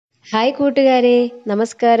Hi കൂട്ടുകാരെ,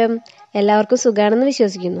 നമസ്കാരം. എല്ലാവർക്കും സുഖാണെന്ന്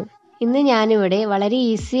വിശ്വസിക്കുന്നു. ഇന്ന് ഞാനിവിടെ വളരെ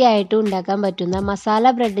ഈസി ആയിട്ട് ഉണ്ടാക്കാൻ പറ്റുന്ന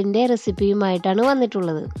മസാല ബ്രെഡിന്റെ റെസിപ്പിയുമായിട്ടാണ്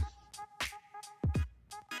വന്നിട്ടുള്ളത്.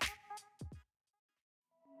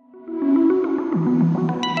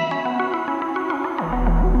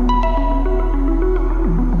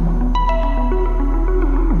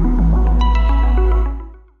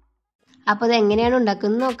 അപ്പോൾ ഇത് എങ്ങനെയാണ്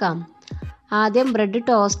ഉണ്ടാക്കുന്നത് നോക്കാം. ആദ്യം ബ്രെഡ്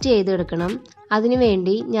ടോസ്റ്റ് ചെയ്തെടുക്കണം.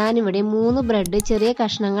 അതിനുവേണ്ടി ഞാനിവിടെ 3 ബ്രെഡ് ചെറിയ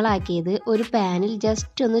കഷ്ണങ്ങളാക്കിയത് ഒരു പാനിൽ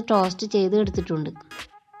ജസ്റ്റ് ഒന്ന് ടോസ്റ്റ് ചെയ്ത് എടുത്തിട്ടുണ്ട്.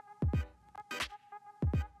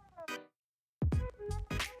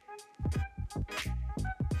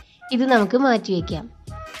 ഇത് നമുക്ക് മാറ്റി വയ്ക്കാം.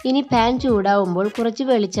 ഇനി പാൻ ചൂടാവുമ്പോൾ കുറച്ച്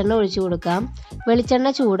വെളിച്ചെണ്ണ ഒഴിച്ചു കൊടുക്കാം.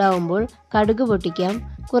 വെളിച്ചെണ്ണ ചൂടാവുമ്പോൾ കടുക് പൊട്ടിക്കാം.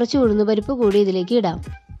 കുറച്ച് ഉഴുന്നുപരിപ്പ് കൂടി ഇതിലേക്ക് ഇടാം.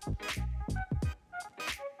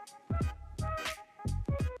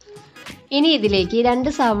 ഇനി ഇതിലേക്ക്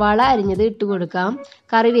 2 സവാള അരിഞ്ഞത് ഇട്ട് കൊടുക്കാം.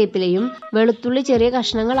 കറിവേപ്പിലയും വെളുത്തുള്ളി ചെറിയ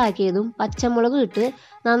കഷ്ണങ്ങളാക്കിയതും പച്ചമുളകും ഇട്ട്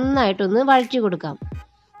നന്നായിട്ടൊന്ന് വഴറ്റി കൊടുക്കാം.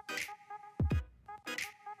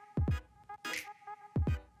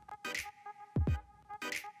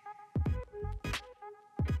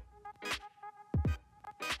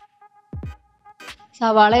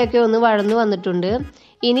 സവാളയൊക്കെ ഒന്ന് വഴന്നു വന്നിട്ടുണ്ട്.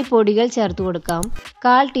 ഇനി പൊടികൾ ചേർത്ത് കൊടുക്കാം.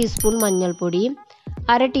 1/4 ടീസ്പൂൺ മഞ്ഞൾപ്പൊടി,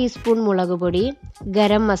 1/2 ടീസ്പൂൺ മുളക് പൊടി,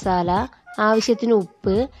 ഗരം മസാല, ആവശ്യത്തിന്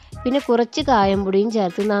ഉപ്പ്, പിന്നെ കുറച്ച് കായംപൊടിയും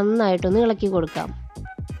ചേർത്ത് നന്നായിട്ടൊന്ന് ഇളക്കി കൊടുക്കാം.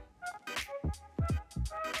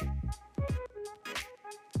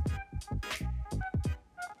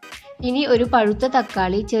 ഇനി ഒരു പഴുത്ത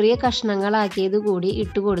തക്കാളി ചെറിയ കഷ്ണങ്ങളാക്കിയത് കൂടി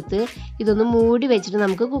ഇട്ടുകൊടുത്ത് ഇതൊന്ന് മൂടി വെച്ചിട്ട്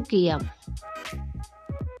നമുക്ക് കുക്ക് ചെയ്യാം.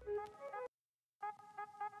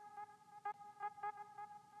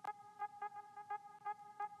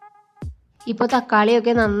 ഇപ്പോൾ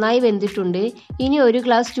തക്കാളിയൊക്കെ നന്നായി വെന്തിട്ടുണ്ട്. ഇനി ഒരു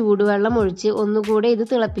ഗ്ലാസ് ചൂടുവെള്ളം ഒഴിച്ച് ഒന്നുകൂടെ ഇത്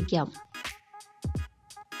തിളപ്പിക്കാം.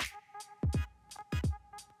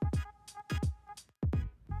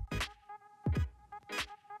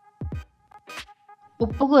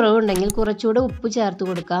 ഉപ്പ് കുറവുണ്ടെങ്കിൽ കുറച്ചുകൂടെ ഉപ്പ് ചേർത്ത്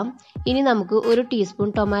കൊടുക്കാം. ഇനി നമുക്ക് 1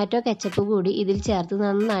 ടീസ്പൂൺ ടൊമാറ്റോ കെച്ചപ്പ് കൂടി ഇതിൽ ചേർത്ത്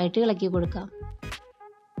നന്നായിട്ട് ഇളക്കി കൊടുക്കാം.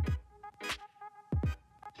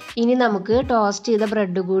 ഇനി നമുക്ക് ടോസ്റ്റ് ചെയ്ത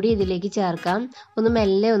ബ്രെഡ് കൂടി ഇതിലേക്ക് ചേർക്കാം. ഒന്ന്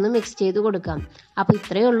മെല്ലെ ഒന്ന് മിക്സ് ചെയ്ത് കൊടുക്കാം. അപ്പോൾ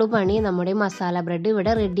ഇത്രയേ ഉള്ളൂ പണി. നമ്മുടെ മസാല ബ്രെഡ്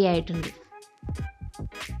ഇവിടെ റെഡി ആയിട്ടുണ്ട്.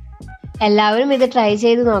 എല്ലാവരും ഇത് ട്രൈ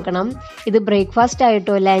ചെയ്ത് നോക്കണം. ഇത് ബ്രേക്ക്ഫാസ്റ്റ്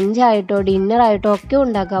ആയിട്ടോ ലഞ്ച് ആയിട്ടോ ഡിന്നർ ആയിട്ടോ ഒക്കെ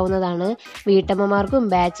ഉണ്ടാക്കാവുന്നതാണ്.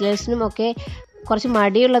 വീട്ടമ്മമാർക്കും ബാച്ചിലേഴ്സിനും ഒക്കെ കുറച്ച്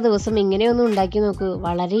മടിയുള്ള ദിവസം ഇങ്ങനെയൊന്നും ഉണ്ടാക്കി നോക്കൂ.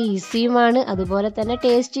 വളരെ ഈസിയുമാണ്, അതുപോലെ തന്നെ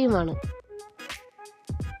ടേസ്റ്റിയുമാണ്.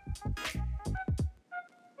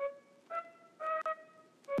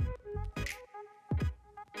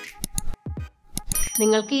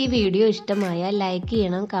 നിങ്ങൾക്ക് ഈ വീഡിയോ ഇഷ്ടമായാൽ ലൈക്ക്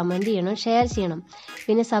ചെയ്യണം, കമൻറ്റ് ചെയ്യണം, ഷെയർ ചെയ്യണം.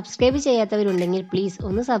 പിന്നെ സബ്സ്ക്രൈബ് ചെയ്യാത്തവരുണ്ടെങ്കിൽ പ്ലീസ്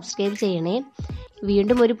ഒന്ന് സബ്സ്ക്രൈബ് ചെയ്യണേ.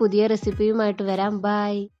 വീണ്ടും ഒരു പുതിയ റെസിപ്പിയുമായിട്ട് വരാം.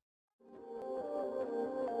 ബൈ.